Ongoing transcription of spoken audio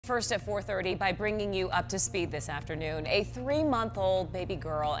First at 4:30 by bringing you up to speed this afternoon. A 3-month-old baby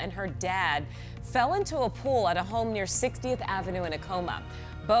girl and her dad fell into a pool at a home near 60th Avenue in Acoma.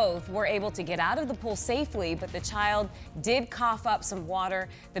 Both were able to get out of the pool safely, but the child did cough up some water.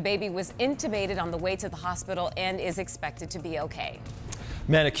 The baby was intubated on the way to the hospital and is expected to be okay.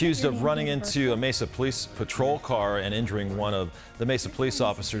 Man accused of running into a Mesa Police patrol car and injuring one of the Mesa police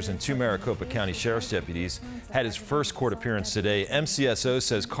officers and 2 Maricopa County Sheriff's deputies had his first court appearance today. MCSO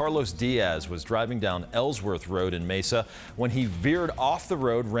says Carlos Diaz was driving down Ellsworth Road in Mesa when he veered off the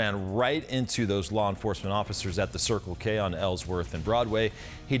road, ran right into those law enforcement officers at the Circle K on Ellsworth and Broadway.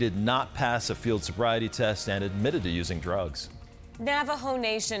 He did not pass a field sobriety test and admitted to using drugs. Navajo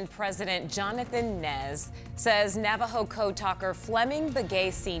Nation President Jonathan Nez says Navajo code talker Fleming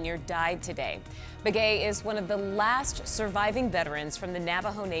Begay Sr. died today. Begay is one of the last surviving veterans from the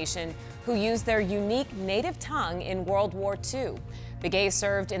Navajo Nation who used their unique native tongue in World War II. Begay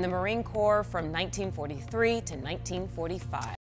served in the Marine Corps from 1943 to 1945.